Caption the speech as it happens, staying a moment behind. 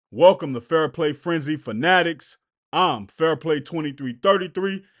Welcome to Fairplay Frenzy Fanatics. I'm Fairplay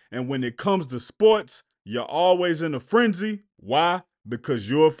 2333, and when it comes to sports, you're always in a frenzy. Why? Because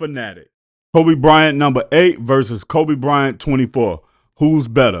you're a fanatic. Kobe Bryant number 8 versus Kobe Bryant 24. Who's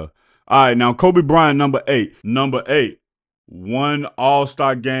better? All right, now Kobe Bryant number 8. Number 8, one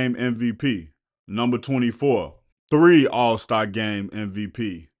All-Star Game MVP. Number 24, 3 All-Star Game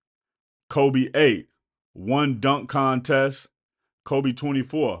MVP. Kobe 8, one dunk contest. Kobe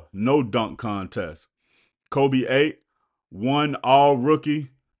 24, no dunk contest. Kobe 8, one all rookie.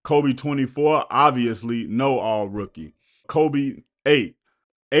 Kobe 24, obviously no all rookie. Kobe 8,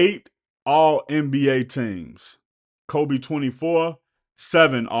 8 all NBA teams. Kobe 24,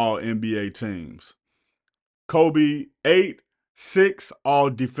 7 all NBA teams. Kobe 8, 6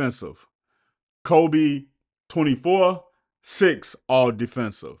 all defensive. Kobe 24, 6 all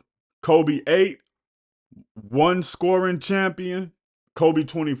defensive. Kobe 8, one scoring champion. Kobe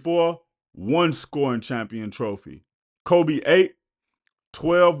 24, one scoring champion trophy. Kobe 8,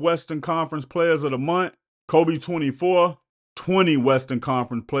 12 Western Conference Players of the Month. Kobe 24, 20 Western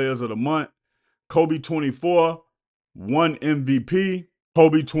Conference Players of the Month. Kobe 24, one MVP.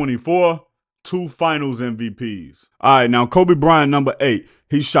 Kobe 24, two Finals MVPs. All right, now Kobe Bryant number 8.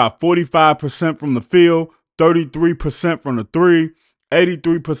 He shot 45% from the field, 33% from the three,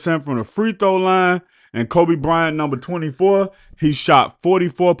 83% from the free throw line. And Kobe Bryant number 24, he shot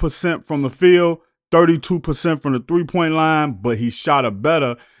 44% from the field, 32% from the three-point line, but he shot a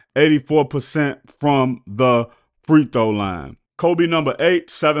better 84% from the free throw line. Kobe number 8,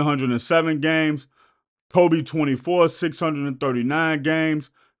 707 games. Kobe 24, 639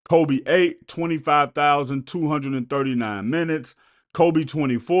 games. Kobe 8, 25,239 minutes. Kobe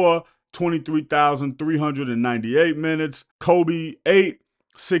 24, 23,398 minutes. Kobe 8,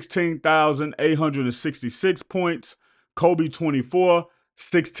 16,866 points. Kobe 24,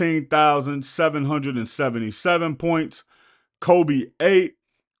 16,777 points. Kobe 8,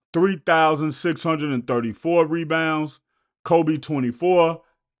 3,634 rebounds. Kobe 24,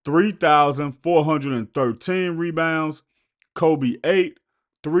 3,413 rebounds. Kobe 8,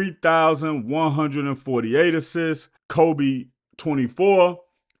 3,148 assists. Kobe 24,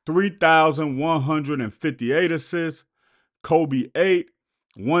 3,158 assists. Kobe 8,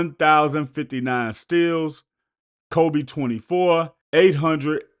 1,059 steals. Kobe 24,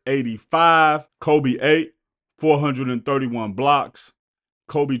 885. Kobe 8, 431 blocks.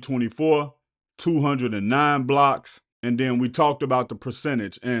 Kobe 24, 209 blocks. And then we talked about the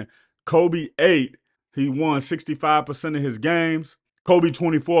percentage. And Kobe 8, he won 65% of his games. Kobe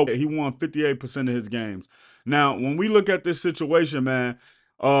 24, he won 58% of his games. Now, when we look at this situation, man,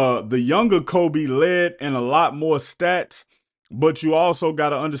 the younger Kobe led in a lot more stats, but you also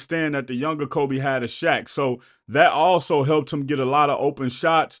got to understand that the younger Kobe had a Shaq. So that also helped him get a lot of open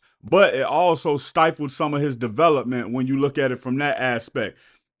shots, but it also stifled some of his development when you look at it from that aspect.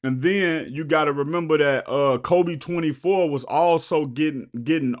 And then you got to remember that Kobe 24 was also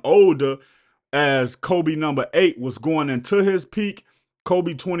getting older as Kobe number 8 was going into his peak.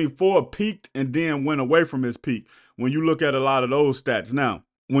 Kobe 24 peaked and then went away from his peak when you look at a lot of those stats. Now,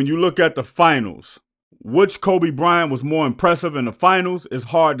 when you look at the finals, which Kobe Bryant was more impressive in the finals is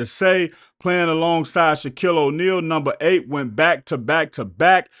hard to say. Playing alongside Shaquille O'Neal, number 8 went back to back to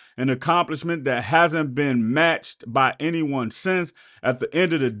back, an accomplishment that hasn't been matched by anyone since. At the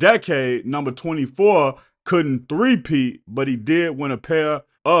end of the decade, number 24 couldn't three-peat, but he did win a pair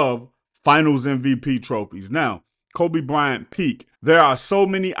of Finals MVP trophies. Now, Kobe Bryant peak. There are so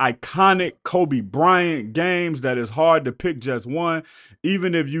many iconic Kobe Bryant games that it's hard to pick just one.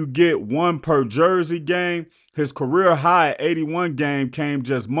 Even if you get one per jersey game, his career high 81 game came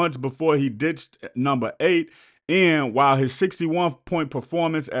just months before he ditched number 8. And while his 61-point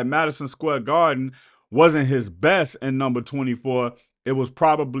performance at Madison Square Garden wasn't his best in number 24, it was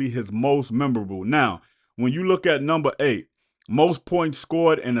probably his most memorable. Now, when you look at number 8, most points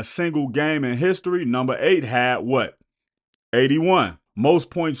scored in a single game in history, number 8 had what? 81. Most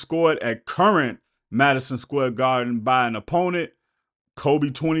points scored at current Madison Square Garden by an opponent,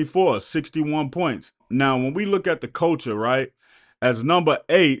 Kobe 24, 61 points. Now, when we look at the culture, right, as number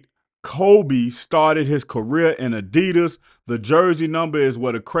 8, Kobe started his career in Adidas. The jersey number is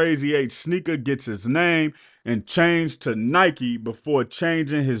where the Crazy 8 sneaker gets its name, and changed to Nike before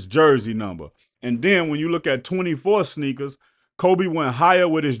changing his jersey number. And then when you look at 24 sneakers, Kobe went higher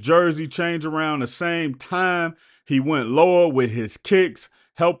with his jersey change around the same time. He went lower with his kicks,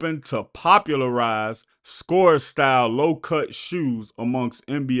 helping to popularize score-style low-cut shoes amongst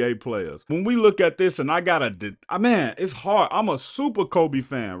NBA players. When we look at this, and man, it's hard. I'm a super Kobe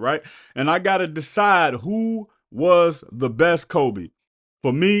fan, right? And I got to decide who was the best Kobe.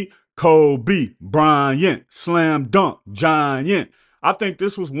 For me, Kobe Bryant, slam dunk, giant. I think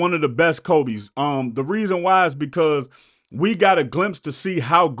this was one of the best Kobe's. The reason why is because we got a glimpse to see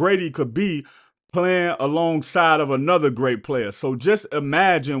how great he could be playing alongside of another great player. So just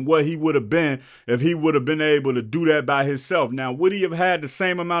imagine what he would have been if he would have been able to do that by himself. Now, would he have had the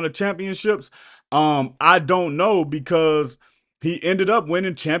same amount of championships? I don't know, because he ended up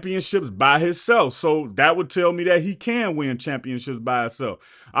winning championships by himself. So that would tell me that he can win championships by himself.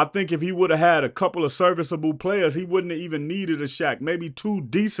 I think if he would have had a couple of serviceable players, he wouldn't have even needed a Shaq. Maybe two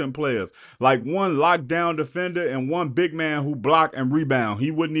decent players, like one lockdown defender and one big man who block and rebound.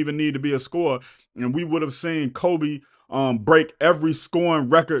 He wouldn't even need to be a scorer, and we would have seen Kobe break every scoring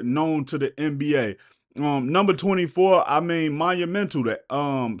record known to the NBA. Number 24, I mean, monumental. That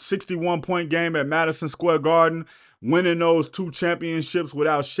 61-point game at Madison Square Garden, winning those two championships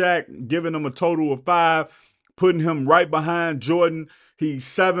without Shaq, giving him a total of 5, putting him right behind Jordan. He's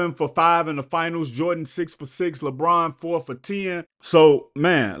 7 for 5 in the finals. Jordan 6 for 6. LeBron 4 for 10. So,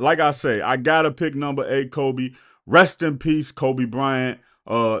 man, like I say, I gotta pick number 8, Kobe. Rest in peace, Kobe Bryant.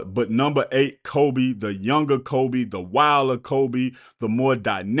 But number 8, Kobe, the younger Kobe, the wilder Kobe, the more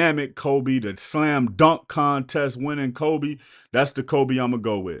dynamic Kobe, the slam dunk contest winning Kobe. That's the Kobe I'm going to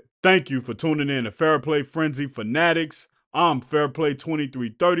go with. Thank you for tuning in to Fairplay Frenzy Fanatics. I'm Fairplay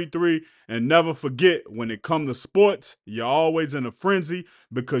 2333. And never forget, when it comes to sports, you're always in a frenzy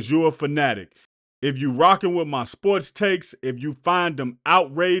because you're a fanatic. If you rocking with my sports takes, if you find them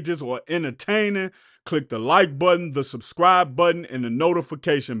outrageous or entertaining, click the like button, the subscribe button, and the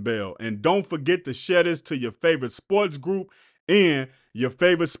notification bell. And don't forget to share this to your favorite sports group and your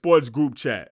favorite sports group chat.